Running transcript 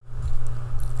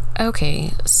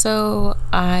Okay, so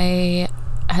I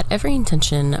had every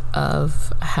intention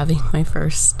of having my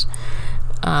first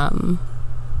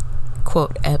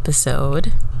quote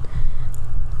episode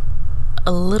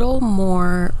a little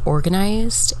more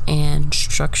organized and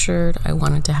structured. I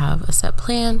wanted to have a set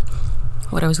plan,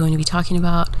 what I was going to be talking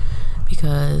about,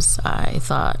 because I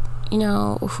thought,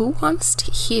 who wants to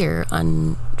hear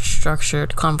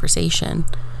unstructured conversation?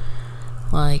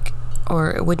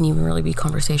 Or it wouldn't even really be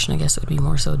conversation. I guess it would be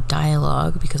more so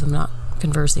dialogue, because I'm not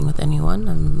conversing with anyone.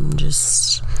 I'm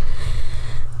just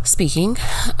speaking.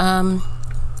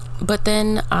 But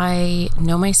then I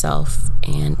know myself,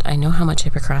 and I know how much I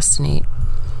procrastinate.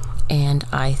 And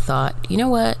I thought, you know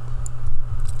what?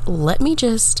 Let me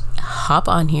just hop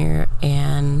on here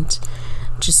and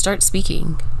just start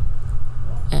speaking.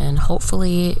 And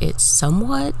hopefully it's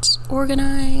somewhat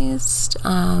organized,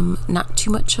 not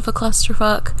too much of a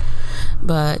clusterfuck,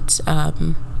 but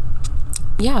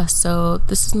yeah, so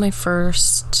this is my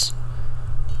first.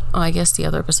 I guess the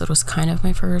other episode was kind of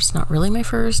my first, not really my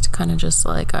first, kind of just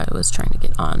like I was trying to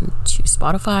get on to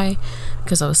Spotify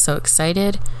because I was so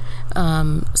excited.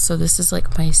 So this is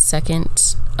like my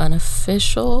second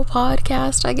unofficial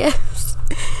podcast, I guess.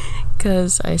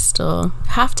 Because I still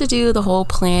have to do the whole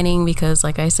planning, because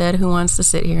like I said, who wants to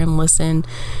sit here and listen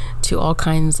to all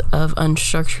kinds of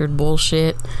unstructured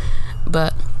bullshit?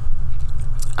 But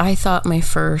I thought my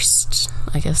first,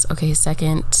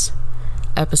 second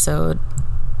episode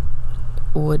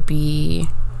would be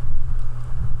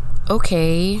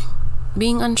okay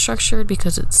being unstructured,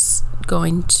 because it's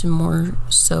going to more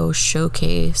so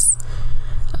showcase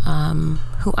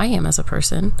who I am as a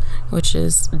person, which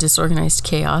is disorganized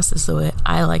chaos, is the way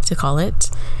I like to call it.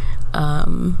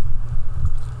 Or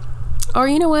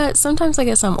you know what? Sometimes I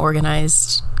guess I'm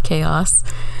organized chaos,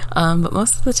 but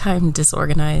most of the time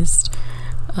disorganized.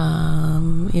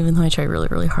 Even though I try really,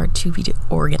 really hard to be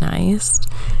organized.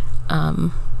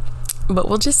 But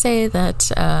we'll just say that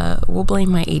we'll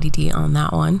blame my ADD on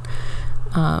that one.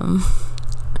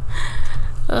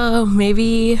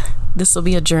 Maybe this will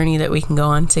be a journey that we can go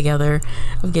on together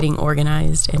of getting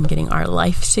organized and getting our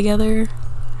life together,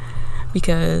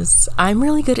 because I'm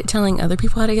really good at telling other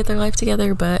people how to get their life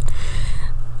together, but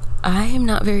I am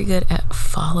not very good at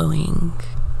following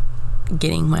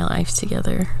getting my life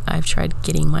together. I've tried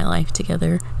getting my life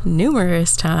together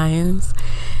numerous times,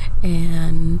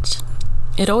 and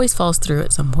it always falls through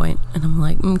at some point, and I'm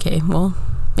like, okay, well,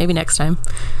 maybe next time.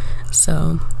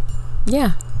 So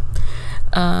yeah.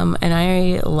 And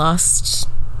I lost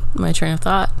my train of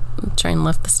thought. Train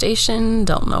left the station.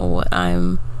 Don't know what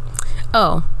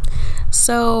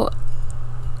so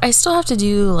I still have to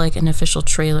do like an official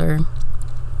trailer,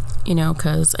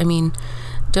 because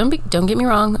don't get me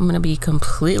wrong, I'm gonna be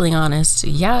completely honest.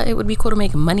 Yeah, it would be cool to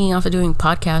make money off of doing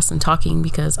podcasts and talking,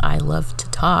 because I love to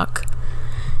talk,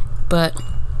 but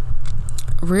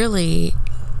really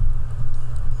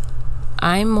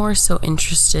I'm more so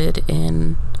interested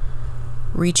in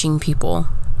reaching people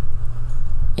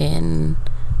in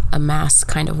a mass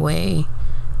kind of way,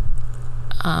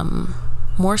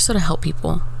 more so to help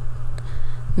people,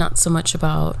 not so much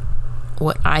about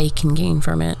what I can gain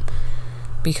from it,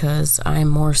 because I'm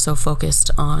more so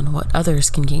focused on what others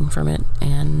can gain from it.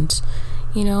 And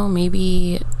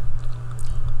maybe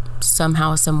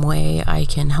somehow, some way I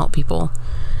can help people.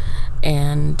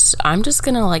 And I'm just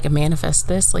gonna like manifest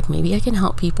this, like maybe I can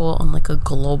help people on like a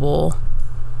global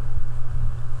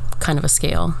kind of a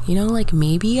scale, like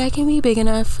maybe I can be big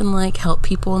enough and like help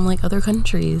people in like other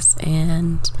countries,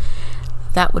 and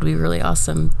that would be really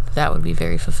awesome. That would be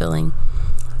very fulfilling.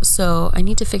 So I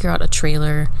need to figure out a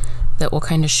trailer that will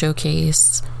kind of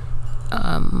showcase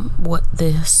what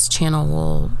this channel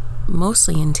will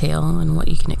mostly entail and what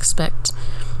you can expect,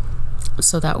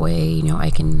 so that way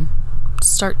I can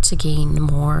start to gain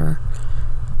more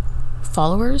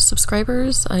followers,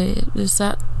 subscribers. I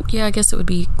guess it would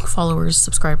be followers,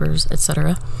 subscribers,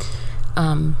 etc.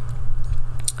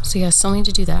 So yeah, I still need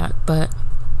to do that, but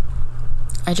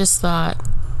I just thought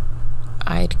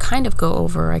I'd kind of go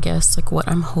over, I guess, like what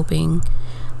I'm hoping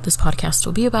this podcast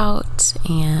will be about,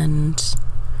 and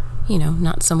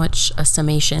not so much a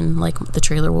summation like the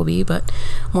trailer will be, but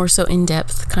more so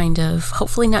in-depth, kind of,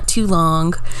 hopefully not too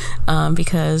long,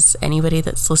 because anybody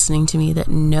that's listening to me that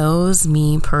knows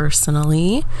me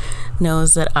personally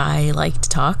knows that I like to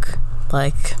talk.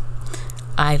 Like,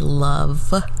 I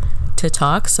love to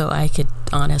talk, so I could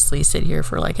honestly sit here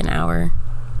for like an hour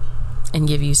and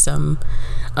give you some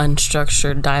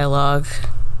unstructured dialogue.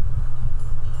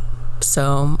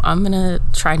 So I'm gonna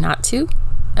try not to,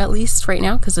 at least right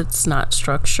now, because it's not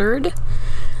structured.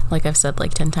 like I've said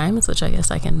like 10 times, which I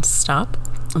guess I can stop.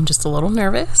 I'm just a little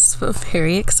nervous, but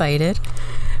very excited.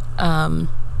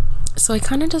 So I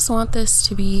kind of just want this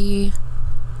to be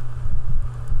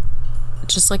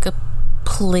just like a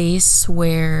place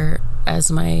where, as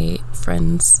my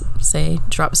friends say,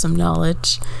 drop some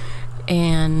knowledge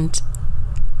and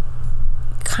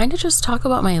kind of just talk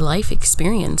about my life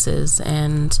experiences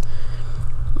and,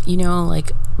 you know,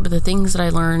 like the things that I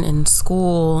learn in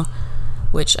school,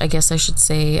 which I guess I should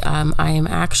say, I am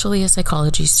actually a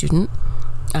psychology student.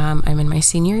 I'm in my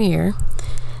senior year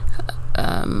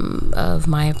of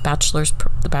my bachelor's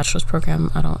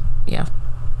program. I'm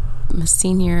a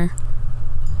senior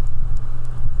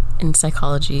in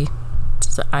psychology.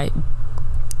 So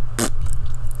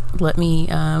let me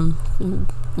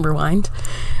rewind.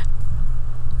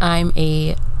 I'm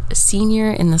a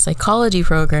senior in the psychology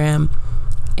program,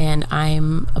 and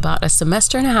I'm about a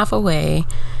semester and a half away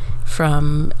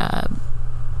from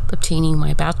obtaining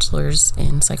my bachelor's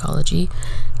in psychology.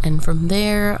 And from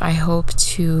there, I hope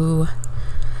to...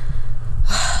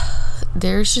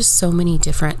 There's just so many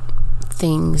different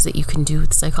things that you can do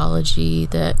with psychology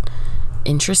that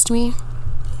interest me.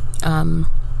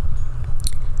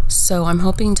 So I'm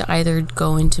hoping to either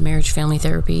go into marriage family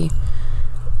therapy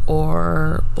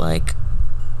or like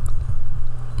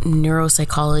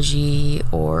neuropsychology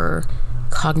or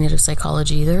cognitive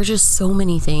psychology. There are just so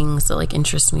many things that like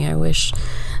interest me. I wish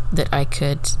that I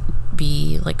could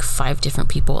be like 5 different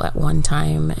people at one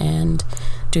time and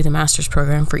do the master's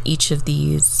program for each of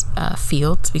these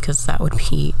fields, because that would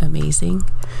be amazing.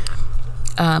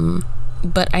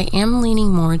 But I am leaning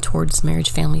more towards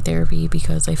marriage family therapy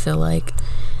because I feel like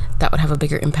that would have a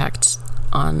bigger impact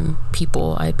on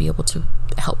people. I'd be able to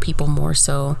help people more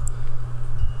so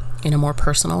in a more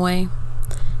personal way,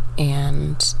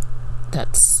 and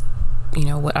that's, you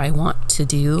know, what I want to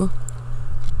do.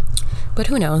 But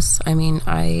who knows? I mean,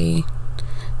 I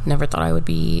never thought I would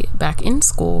be back in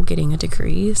school getting a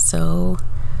degree, so,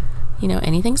 you know,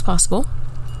 anything's possible.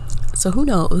 So who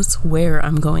knows where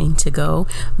I'm going to go?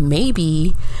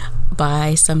 Maybe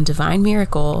by some divine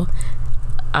miracle,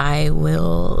 I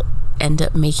will end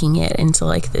up making it into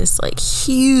like this like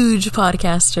huge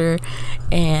podcaster.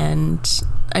 And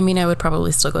I mean, I would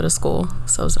probably still go to school.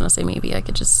 So I was gonna say maybe I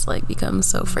could just like become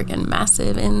so freaking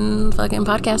massive in fucking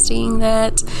podcasting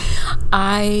that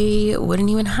I wouldn't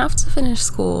even have to finish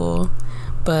school.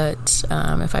 But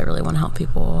if I really want to help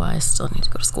people, I still need to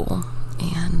go to school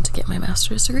and get my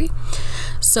master's degree.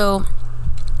 So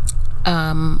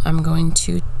I'm going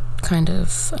to kind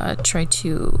of try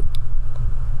to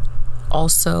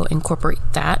also incorporate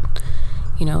that,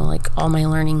 you know, like all my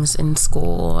learnings in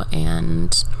school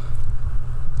and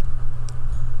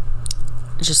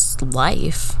just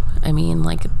life. I mean,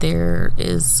 like, there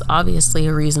is obviously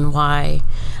a reason why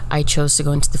I chose to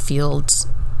go into the field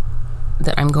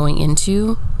that I'm going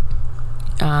into,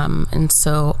 and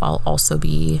so I'll also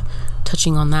be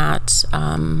touching on that,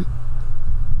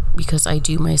 because I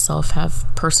do myself have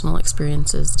personal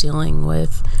experiences dealing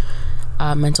with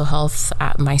mental health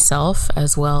at myself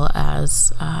as well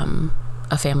as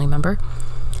a family member.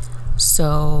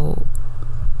 So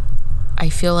I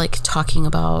feel like talking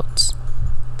about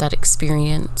that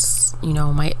experience, you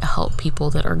know, might help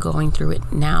people that are going through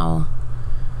it now.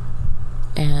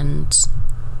 And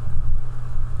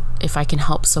if I can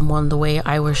help someone the way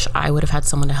I wish I would have had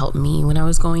someone to help me when I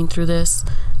was going through this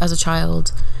as a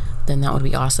child, then that would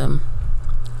be awesome.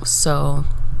 So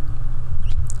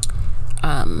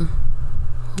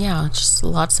yeah, just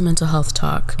lots of mental health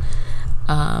talk.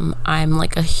 I'm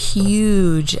like a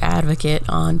huge advocate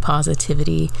on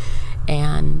positivity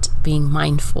and being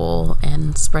mindful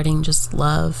and spreading just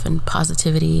love and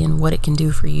positivity and what it can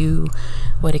do for you,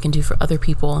 what it can do for other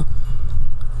people.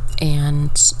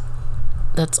 And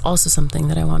that's also something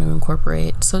that I want to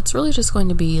incorporate. So it's really just going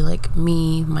to be like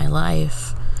me, my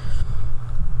life,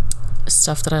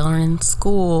 stuff that I learn in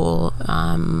school,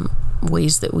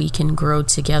 ways that we can grow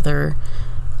together,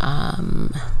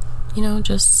 you know,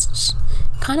 just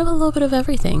kind of a little bit of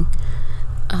everything.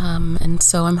 And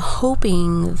so I'm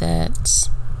hoping that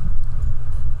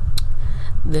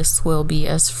this will be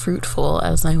as fruitful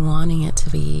as I'm wanting it to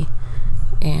be.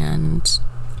 And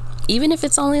even if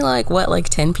it's only like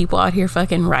 10 people out here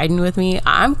fucking riding with me,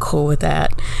 I'm cool with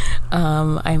that.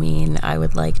 I mean, I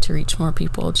would like to reach more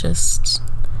people, just,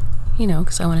 you know,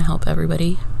 because I want to help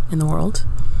everybody in the world.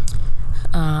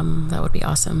 That would be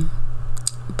awesome.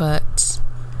 But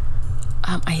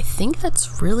I think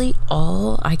that's really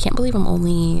all. I can't believe I'm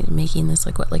only making this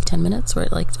like 10 minutes. We're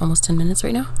at like almost 10 minutes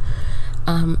right now.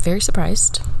 Very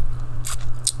surprised.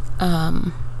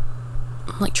 I'm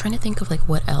like trying to think of like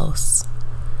what else.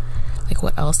 Like,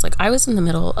 what else? Like, I was in the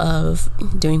middle of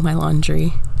doing my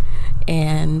laundry,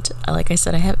 and like I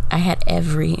said, I had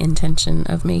every intention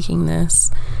of making this,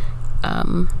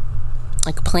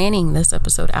 like planning this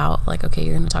episode out. Like, okay,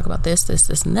 you're going to talk about this,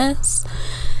 and this.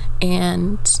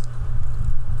 And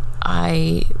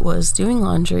I was doing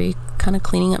laundry, kind of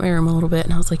cleaning up my room a little bit,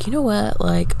 and I was like, you know what?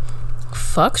 Like,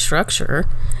 fuck structure.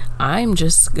 I'm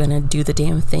just going to do the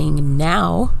damn thing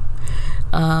now,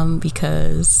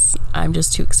 because I'm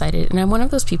just too excited. And I'm one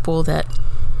of those people that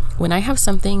when I have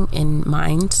something in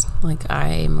mind,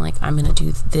 I'm going to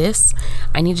do this,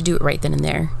 I need to do it right then and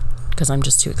there, because I'm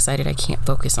just too excited. I can't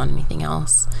focus on anything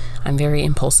else. I'm very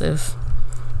impulsive,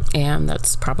 and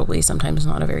that's probably sometimes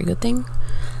not a very good thing.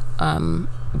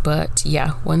 But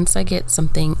yeah, once I get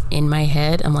something in my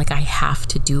head, I'm like, I have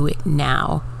to do it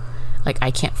now. Like, I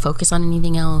can't focus on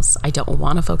anything else. I don't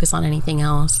want to focus on anything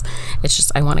else. It's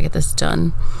just, I want to get this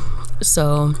done.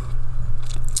 So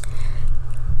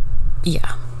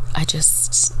yeah,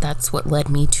 that's what led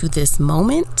me to this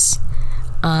moment.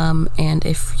 And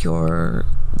if you're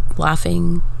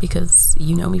laughing because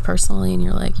you know me personally and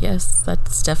you're like, yes,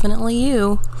 that's definitely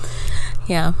you.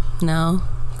 Yeah, no,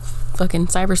 fucking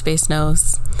cyberspace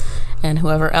knows. And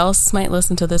whoever else might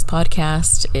listen to this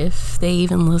podcast, if they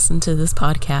even listen to this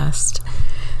podcast,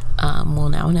 will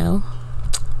now know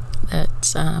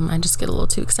that I just get a little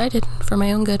too excited for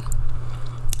my own good.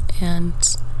 And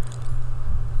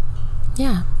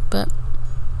yeah, but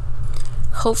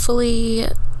hopefully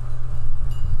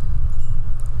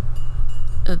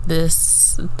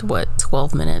this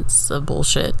 12 minutes of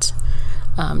bullshit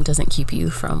doesn't keep you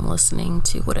from listening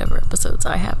to whatever episodes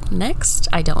I have next.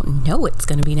 I don't know what's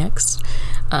going to be next.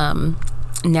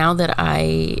 Now that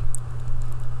I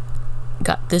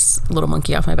got this little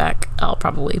monkey off my back, I'll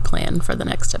probably plan for the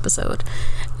next episode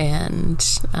and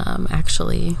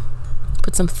actually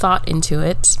put some thought into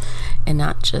it and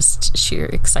not just sheer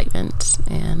excitement.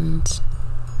 And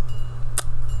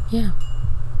yeah,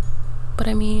 but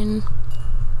I mean,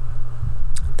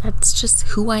 that's just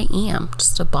who I am,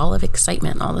 just a ball of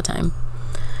excitement all the time.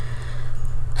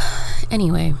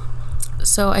 Anyway,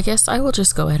 so I guess I will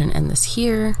just go ahead and end this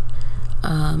here.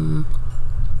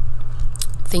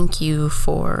 Thank you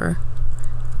for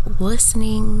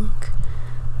listening.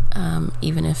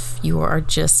 Even if you are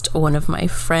just one of my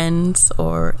friends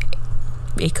or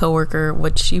a coworker,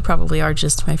 which you probably are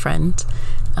just my friend,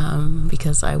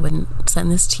 because I wouldn't send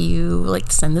this to you,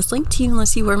 like send this link to you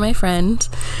unless you were my friend.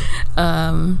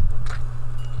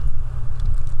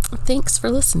 Thanks for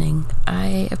listening.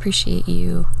 I appreciate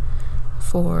you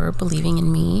for believing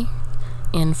in me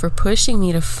and for pushing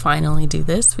me to finally do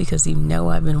this, because you know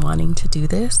I've been wanting to do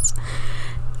this.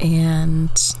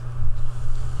 And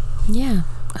yeah,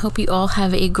 I hope you all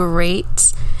have a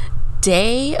great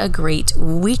day, a great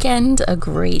weekend, a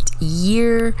great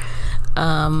year.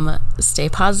 Stay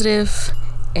positive,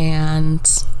 and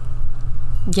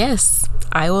yes,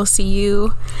 I will see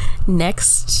you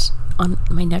on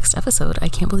my next episode. I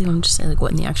can't believe I'm just saying, like,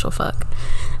 what in the actual fuck.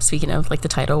 Speaking of, like, the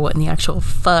title, what in the actual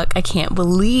fuck, I can't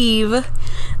believe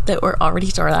that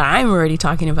I'm already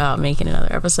talking about making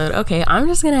another episode. Okay, I'm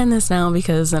just gonna end this now,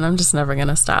 because then I'm just never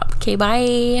gonna stop. Okay,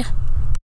 bye.